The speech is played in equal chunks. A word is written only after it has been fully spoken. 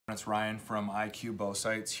It's Ryan from IQ Bow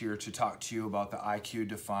Sights here to talk to you about the IQ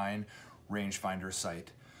Define rangefinder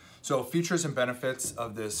sight. So features and benefits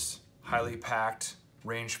of this highly packed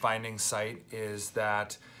range finding sight is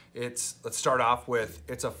that let's start off with,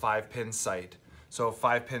 it's a 5-pin sight. So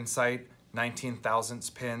 5-pin sight, 19 thousandths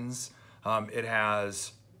pins. It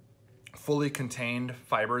has fully contained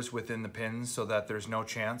fibers within the pins so that there's no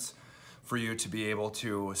chance for you to be able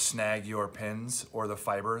to snag your pins or the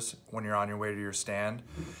fibers when you're on your way to your stand.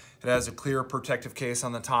 It has a clear protective case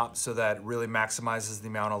on the top so that it really maximizes the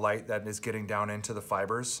amount of light that is getting down into the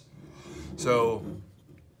fibers. So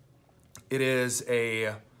it is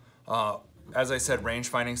a, as I said, range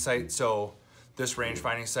finding sight. So this range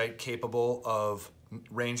finding sight capable of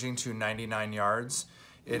ranging to 99 yards.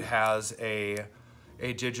 It has a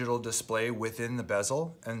digital display within the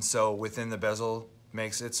bezel, and so within the bezel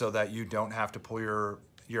makes it so that you don't have to pull your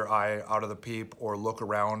eye out of the peep or look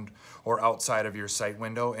around or outside of your sight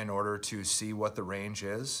window in order to see what the range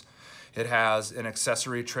is. It has an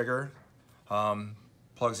accessory trigger,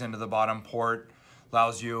 plugs into the bottom port,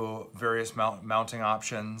 allows you various mounting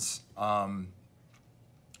options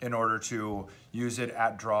in order to use it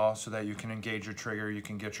at draw so that you can engage your trigger, you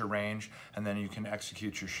can get your range, and then you can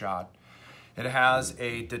execute your shot. It has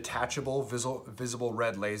a detachable visible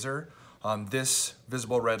red laser. This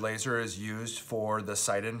visible red laser is used for the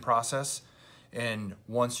sight-in process, and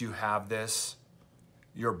once you have this,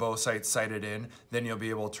 your bow sight sighted in, then you'll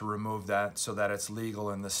be able to remove that so that it's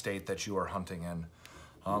legal in the state that you are hunting in.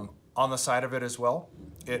 On the side of it as well,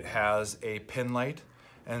 it has a pin light,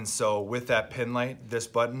 and so with that pin light, this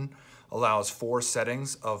button allows 4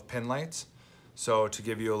 settings of pin lights. So to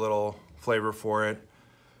give you a little flavor for it,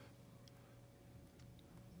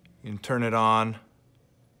 you can turn it on,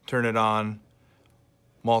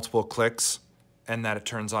 multiple clicks, and that it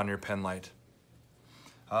turns on your pin light.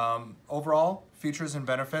 Overall, features and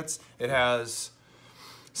benefits, it has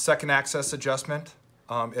second access adjustment,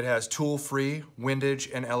 it has tool-free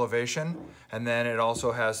windage and elevation, and then it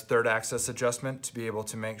also has third access adjustment to be able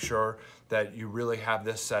to make sure that you really have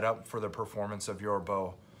this set up for the performance of your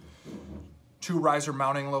bow. 2 riser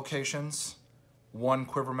mounting locations, 1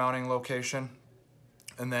 quiver mounting location,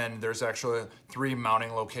 and then there's actually 3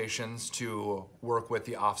 mounting locations to work with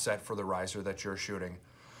the offset for the riser that you're shooting.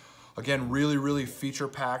 Again, really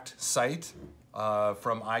feature-packed sight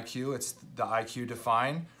from IQ. It's the IQ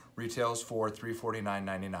Define. Retails for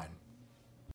 $349.99.